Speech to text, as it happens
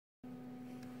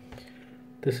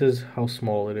This is how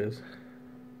small it is.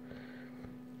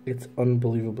 It's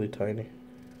unbelievably tiny.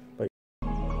 Like,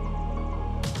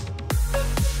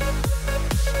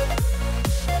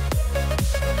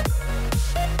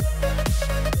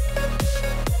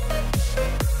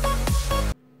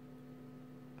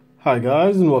 hi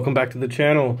guys, and welcome back to the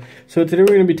channel. So today we're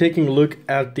going to be taking a look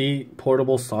at the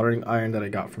portable soldering iron that I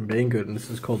got from Banggood, and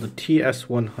this is called the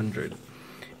TS100.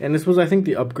 And this was, I think,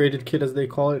 the upgraded kit, as they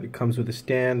call it. It comes with a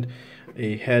stand,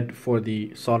 a head for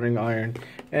the soldering iron,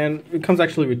 and it comes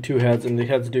actually with two heads, and the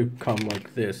heads do come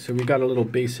like this. So we got a little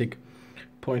basic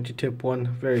pointy tip one,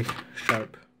 very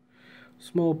sharp,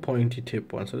 small pointy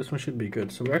tip one. So this one should be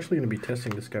good. So we're actually going to be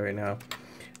testing this guy right now.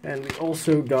 And we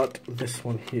also got this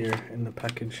one here in the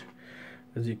package,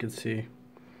 as you can see.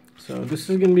 So this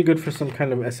is going to be good for some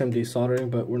kind of SMD soldering,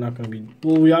 but we're not going to be,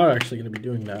 well, we are actually going to be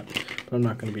doing that, but I'm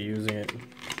not going to be using it.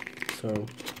 So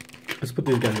let's put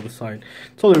these guys to the side.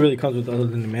 That's all it really comes with other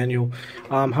than the manual.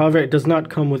 However, it does not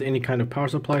come with any kind of power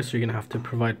supply, so you're going to have to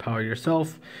provide power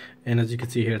yourself. And as you can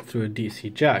see here, through a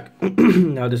DC jack.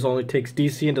 Now this only takes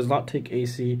DC and does not take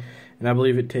AC, and I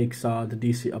believe it takes the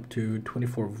DC up to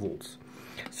 24 volts.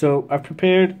 So I've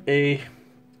prepared a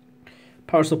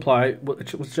power supply,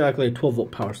 which is actually a 12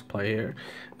 volt power supply here,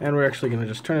 and we're actually going to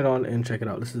just turn it on and check it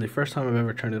out. This is the first time I've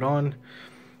ever turned it on,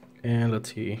 and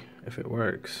let's see if it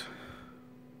works.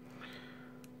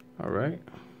 Alright,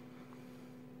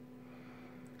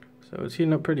 so it's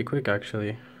heating up pretty quick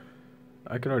actually.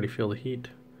 I can already feel the heat.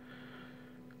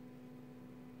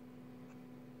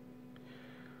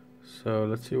 So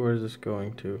let's see, where is this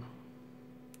going to?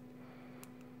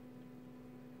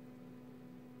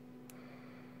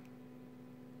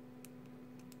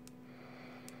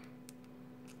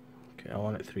 Okay, I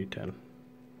want it 310.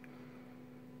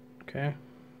 Okay.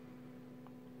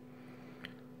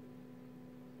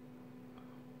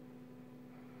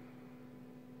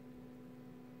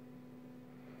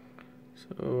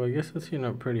 So I guess it's heating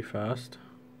up pretty fast.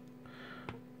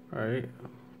 Alright,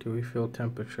 do we feel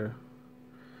temperature?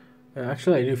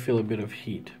 Actually, I do feel a bit of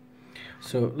heat.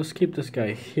 So let's keep this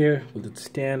guy here with its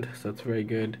stand, so that's very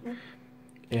good.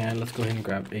 And let's go ahead and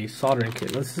grab a soldering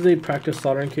kit. This is a practice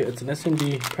soldering kit. It's an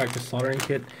Smg Practice Soldering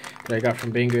Kit that I got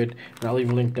from Banggood, and I'll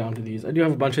leave a link down to these. I do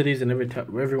have a bunch of these, and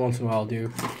every once in a while I'll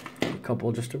do a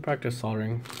couple just to practice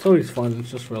soldering. It's always fun.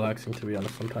 It's just relaxing, to be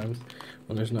honest, sometimes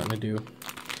when there's nothing to do.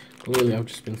 But lately I've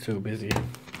just been so busy,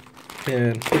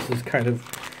 and this is kind of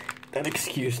that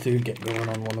excuse to get going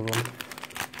on one of them.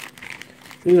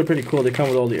 These are pretty cool. They come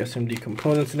with all the SMD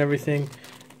components and everything,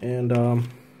 and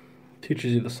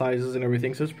teaches you the sizes and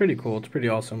everything, so it's pretty cool. It's pretty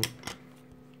awesome.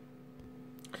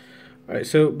 Alright,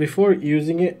 so before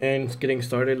using it and getting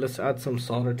started, let's add some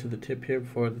solder to the tip here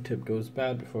before the tip goes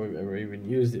bad, before we've ever even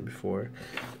used it before.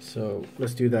 So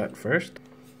let's do that first.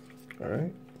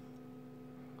 Alright.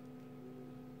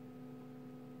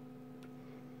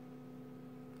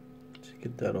 Just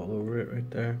get that all over it right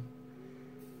there.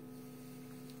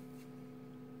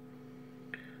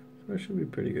 So that should be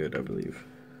pretty good, I believe.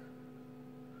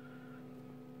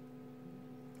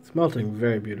 It's melting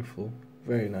very beautiful,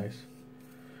 very nice.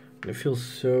 And it feels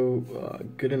so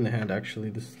good in the hand actually,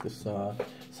 this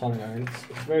soldering iron.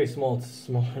 It's very small, it's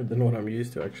smaller than what I'm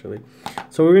used to actually.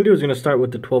 So what we're going to do is we're going to start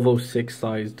with the 1206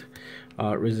 sized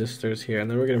resistors here, and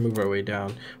then we're going to move our way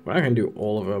down. We're not going to do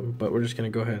all of them, but we're just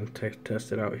going to go ahead and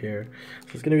test it out here. So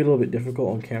it's going to be a little bit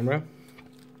difficult on camera,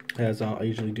 as I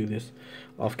usually do this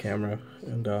off camera.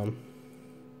 And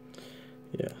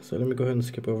yeah, so let me go ahead and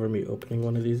skip over me opening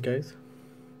one of these guys.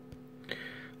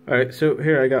 Alright, so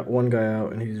here I got one guy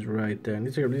out, and he's right there, and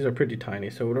these are pretty tiny.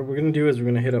 So what we're going to do is we're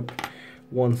going to hit up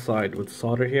one side with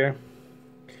solder here,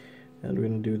 and we're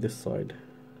going to do this side.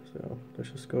 So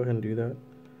let's just go ahead and do that.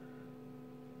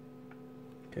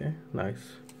 Okay,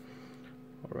 nice.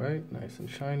 Alright, nice and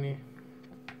shiny.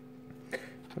 So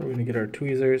we're going to get our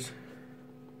tweezers,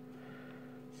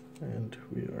 and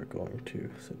we are going to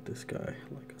set this guy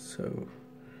like so.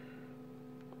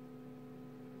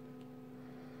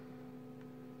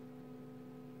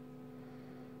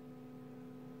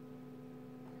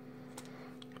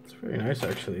 Very nice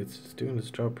actually. It's doing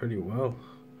its job pretty well,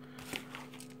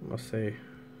 I must say.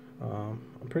 I'm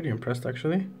pretty impressed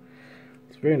actually.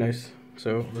 It's very nice.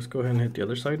 So let's go ahead and hit the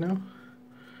other side now.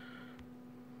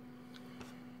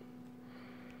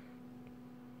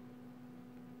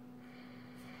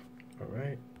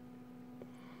 Alright.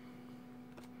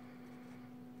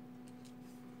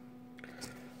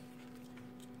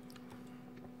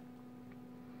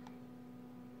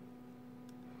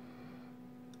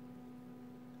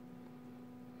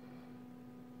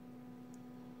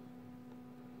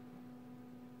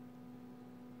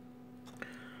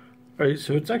 Alright,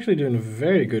 so it's actually doing a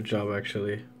very good job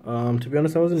actually. To be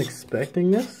honest, I wasn't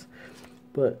expecting this.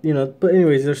 But, you know,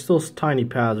 anyways, they're still tiny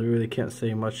pads. We really can't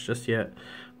say much just yet.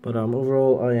 But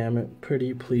overall, I am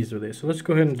pretty pleased with it. So let's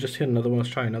go ahead and just hit another one. Let's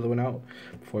try another one out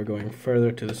before going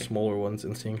further to the smaller ones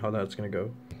and seeing how that's going to go.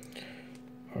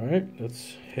 Alright,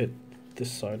 let's hit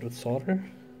this side with solder.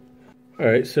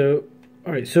 Alright, so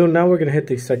now we're going to hit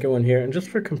the second one here. And just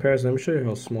for comparison, let me show you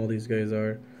how small these guys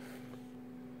are.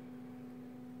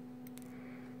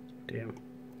 Damn.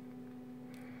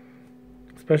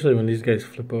 Especially when these guys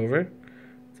flip over.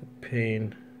 It's a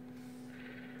pain.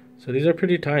 So these are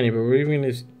pretty tiny, but we're even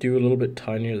going to do a little bit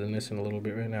tinier than this in a little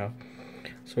bit right now.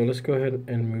 So let's go ahead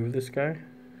and move this guy.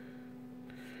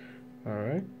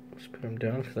 Alright, let's put him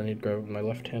down because I need to grab with my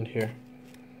left hand here.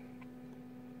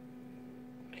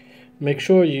 Make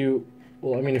sure you,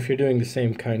 well, I mean, if you're doing the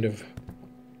same kind of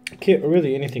kit, or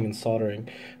really anything in soldering,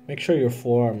 make sure your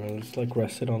forearm is like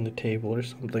rested on the table or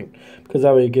something, because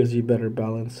that way it gives you better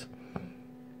balance.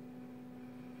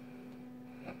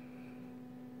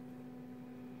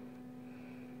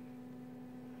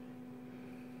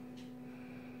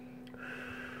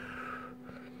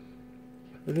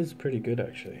 It is pretty good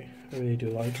actually. I really do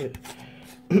like it.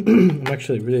 I'm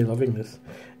actually really loving this.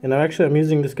 And I'm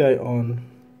using this guy on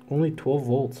only 12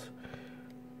 volts.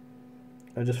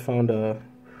 I just found a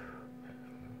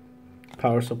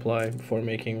power supply before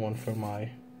making one for my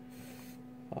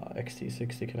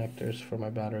Xt60 connectors for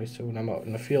my battery. So when I'm out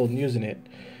in the field and using it,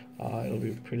 it'll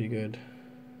be pretty good.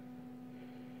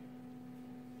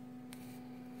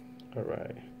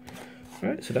 Alright,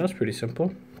 so that was pretty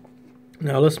simple.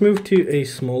 Now let's move to a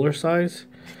smaller size.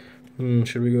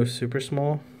 Should we go super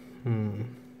small? Alright,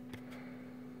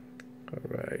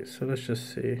 so let's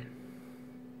just see.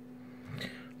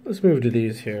 Let's move to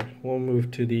these here. We'll move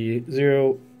to the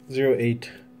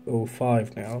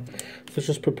 0805 now. Let's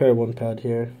just prepare one pad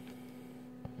here.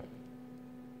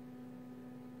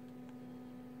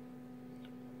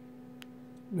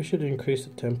 We should increase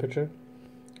the temperature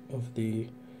of the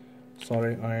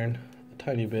soldering iron a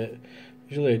tiny bit.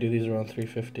 Usually I do these around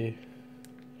 350.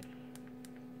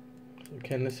 So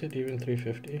can this hit even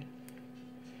 350?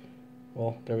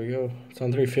 Well, there we go. It's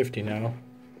on 350 now.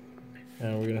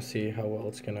 And we're going to see how well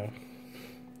it's going to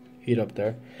heat up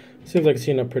there. Seems like it's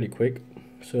heating up pretty quick.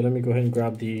 So let me go ahead and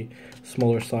grab the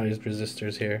smaller sized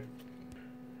resistors here.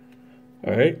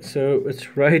 Alright, so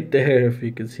it's right there. If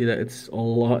you can see that, it's a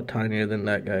lot tinier than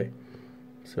that guy.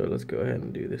 So let's go ahead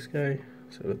and do this guy.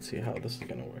 So let's see how this is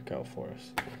going to work out for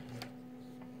us.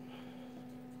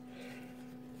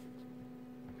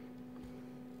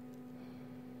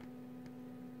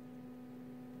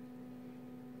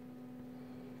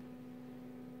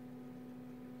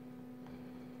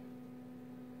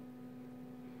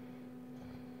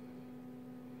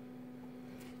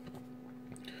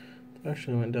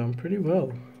 Actually went down pretty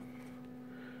well.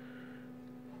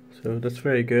 So that's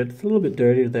very good. It's a little bit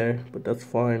dirty there, but that's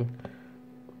fine.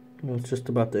 You know, it's just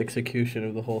about the execution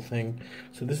of the whole thing.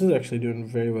 So this is actually doing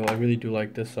very well. I really do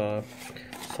like this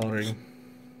soldering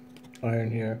iron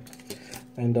here.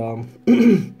 And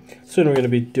soon we're going to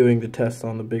be doing the tests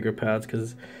on the bigger pads,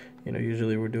 because you know,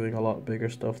 usually we're doing a lot bigger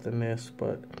stuff than this,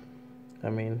 but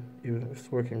I mean, even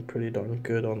it's working pretty darn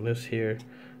good on this here.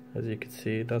 As you can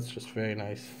see, that's just very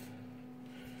nice.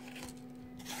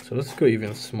 So let's go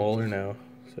even smaller now.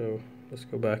 So let's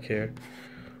go back here.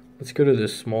 Let's go to the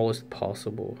smallest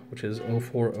possible, which is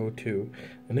 0402.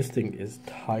 And this thing is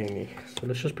tiny. So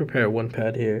let's just prepare one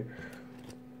pad here.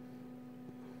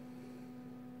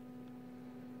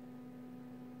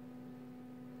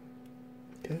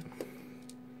 Okay.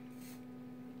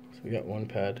 So we got one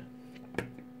pad.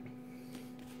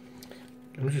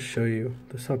 Let me just show you.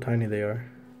 This is how tiny they are.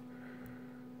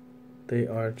 They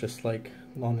are just like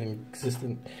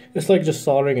non-existent. It's like just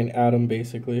soldering an atom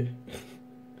basically.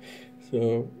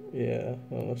 So yeah,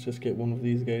 well, let's just get one of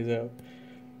these guys out.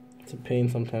 It's a pain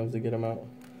sometimes to get them out.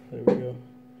 There we go.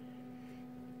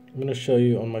 I'm gonna show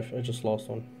you on my, I just lost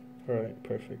one. Alright,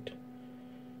 perfect.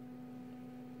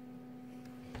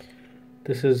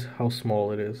 This is how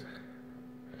small it is.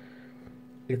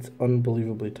 It's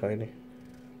unbelievably tiny.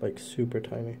 Like super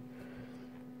tiny.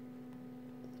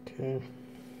 Okay.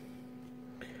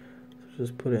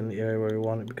 Just put it in the area where we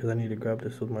want it, because I need to grab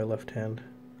this with my left hand.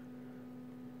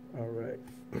 Alright.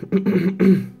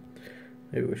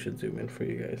 Maybe we should zoom in for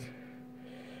you guys.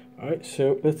 Alright,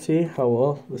 so let's see how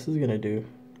well this is gonna do.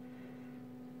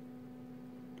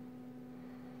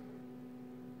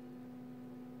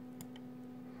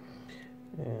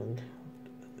 And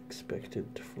expect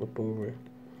it to flip over.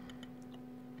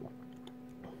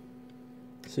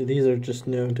 See, these are just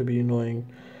known to be annoying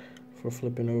for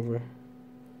flipping over.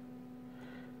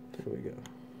 There we go.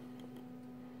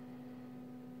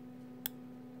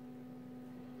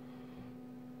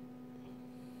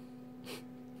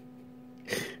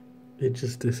 It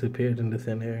just disappeared into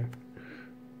thin air.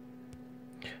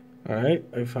 Alright,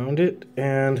 I found it,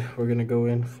 and we're gonna go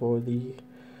in for the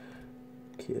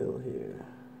kill here.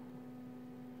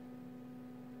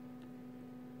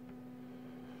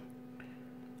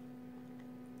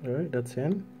 Alright, that's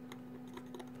in.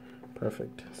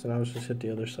 Perfect. So now let's just hit the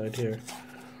other side here.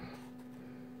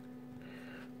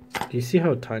 Do you see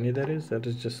how tiny that is? That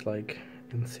is just like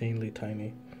insanely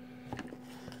tiny.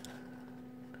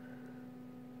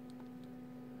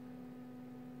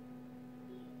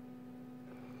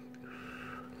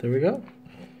 There we go.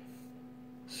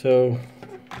 So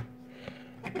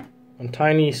on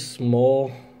tiny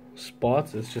small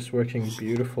spots it's just working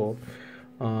beautiful.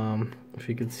 If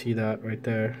you could see that right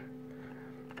there.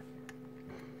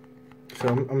 So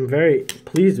I'm very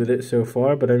pleased with it so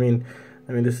far, but I mean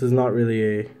this is not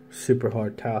really a super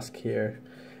hard task here,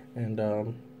 and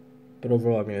but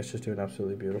overall I mean it's just doing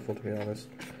absolutely beautiful, to be honest.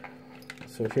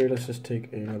 So here, let's just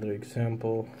take another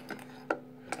example.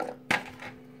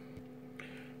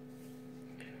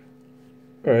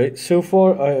 Alright, so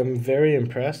far I am very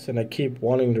impressed, and I keep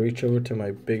wanting to reach over to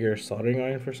my bigger soldering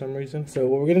iron for some reason. So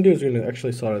what we're going to do is we're going to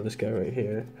actually solder this guy right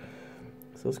here.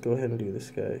 So let's go ahead and do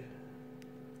this guy.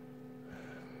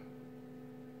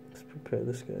 Let's prepare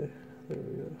this guy. There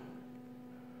we go.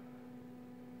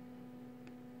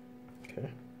 Okay.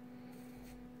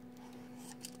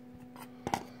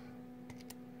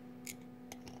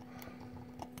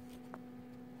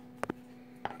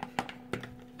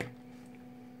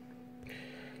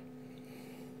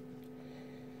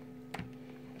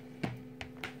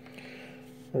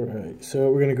 Alright,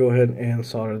 so we're going to go ahead and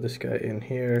solder this guy in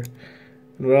here.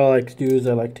 And what I like to do is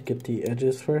I like to get the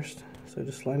edges first. So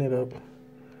just line it up.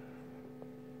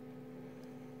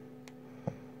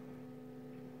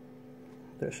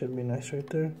 That should be nice right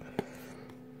there.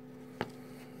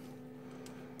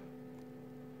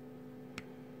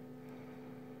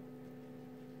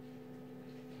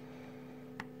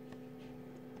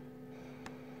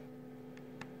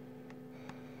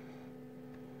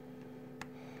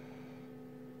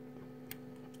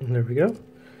 And there we go.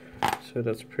 So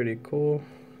that's pretty cool.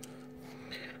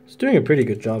 It's doing a pretty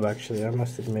good job, actually, I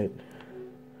must admit.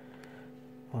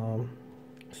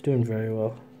 It's doing very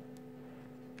well.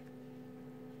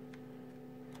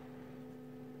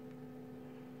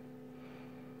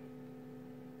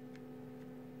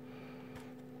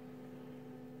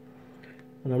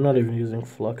 And I'm not even using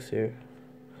flux here.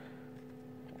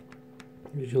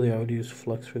 Usually I would use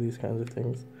flux for these kinds of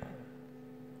things.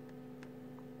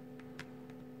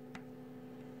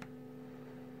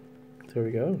 There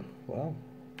we go. Wow.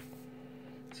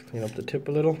 Let's clean up the tip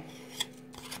a little.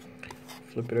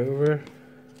 Flip it over.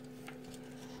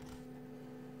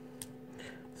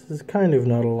 This is kind of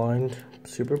not aligned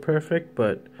super perfect,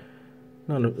 but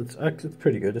no, it's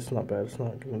pretty good. It's not bad. It's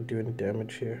not going to do any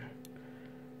damage here.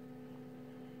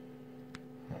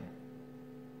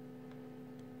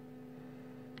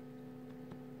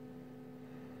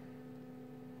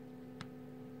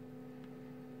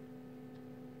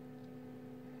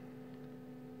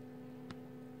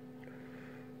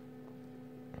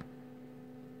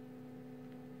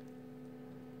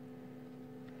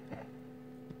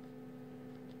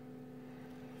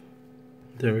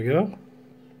 There we go.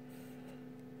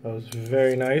 That was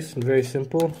very nice and very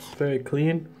simple, very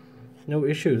clean. No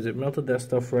issues. It melted that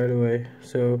stuff right away.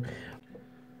 So,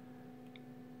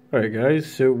 alright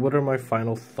guys, so what are my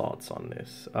final thoughts on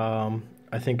this?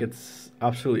 I think it's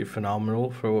absolutely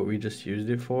phenomenal for what we just used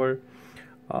it for.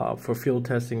 For field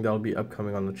testing, that'll be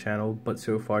upcoming on the channel, but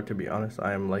so far, to be honest,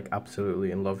 I am like absolutely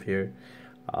in love here.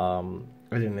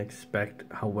 I didn't expect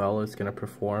how well it's gonna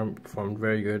perform. It performed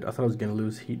very good. I thought it was gonna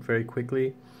lose heat very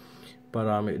quickly, but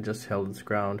it just held its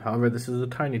ground. However, this is a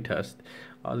tiny test.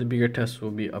 The bigger tests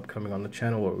will be upcoming on the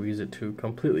channel, where we use it to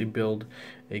completely build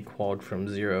a quad from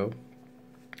zero,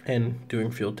 and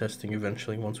doing field testing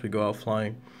eventually once we go out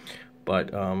flying.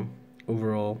 But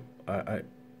overall, it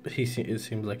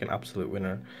seems like an absolute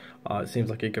winner. It seems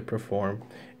like it could perform,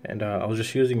 and I was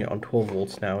just using it on 12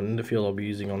 volts now, and in the field I'll be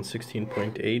using on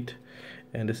 16.8,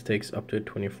 and this takes up to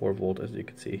 24 volt, as you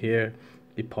can see here.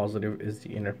 The positive is the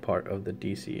inner part of the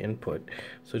DC input,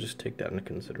 so just take that into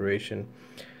consideration.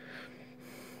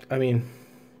 I mean,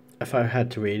 if I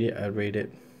had to rate it, I'd rate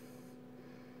it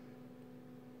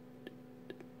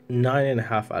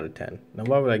 9.5 out of 10. Now,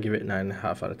 why would I give it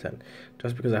 9.5 out of 10?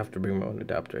 Just because I have to bring my own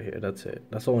adapter here. That's it.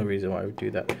 That's the only reason why I would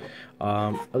do that.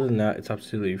 Other than that, it's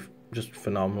absolutely just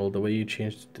phenomenal. The way you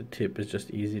change the tip is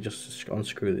just easy. Just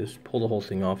unscrew this, pull the whole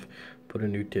thing off, put a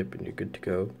new tip, and you're good to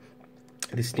go.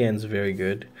 The stand's very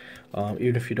good.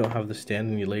 Even if you don't have the stand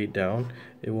and you lay it down,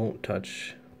 it won't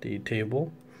touch the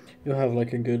table. You'll have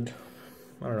like a good,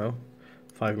 I don't know,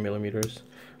 5 millimeters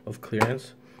of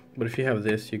clearance. But if you have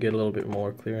this, you get a little bit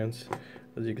more clearance.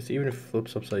 As you can see, even if it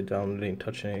flips upside down, it ain't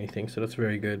touching anything, so that's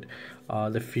very good.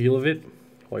 The feel of it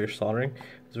while you're soldering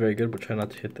is very good, but try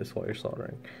not to hit this while you're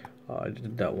soldering. I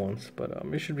did that once, but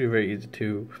it should be very easy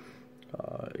to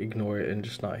ignore it and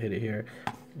just not hit it here.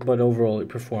 But overall, it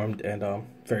performed, and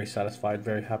very satisfied,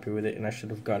 very happy with it, and I should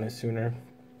have gotten it sooner.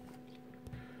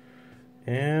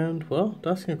 And well,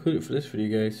 that's concluded for this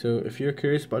video, guys. So if you're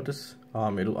curious about this,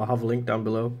 I'll have a link down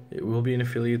below. It will be an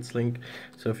affiliates link,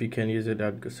 so if you can use it,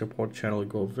 that'd support the channel.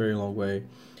 It'll go a very long way.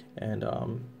 And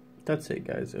that's it,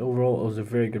 guys. Overall, it was a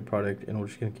very good product, and we're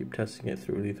just gonna keep testing it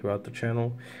throughout the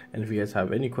channel. And if you guys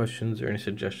have any questions or any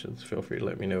suggestions, feel free to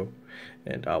let me know.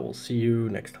 And I will see you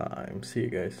next time. See you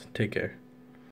guys. Take care.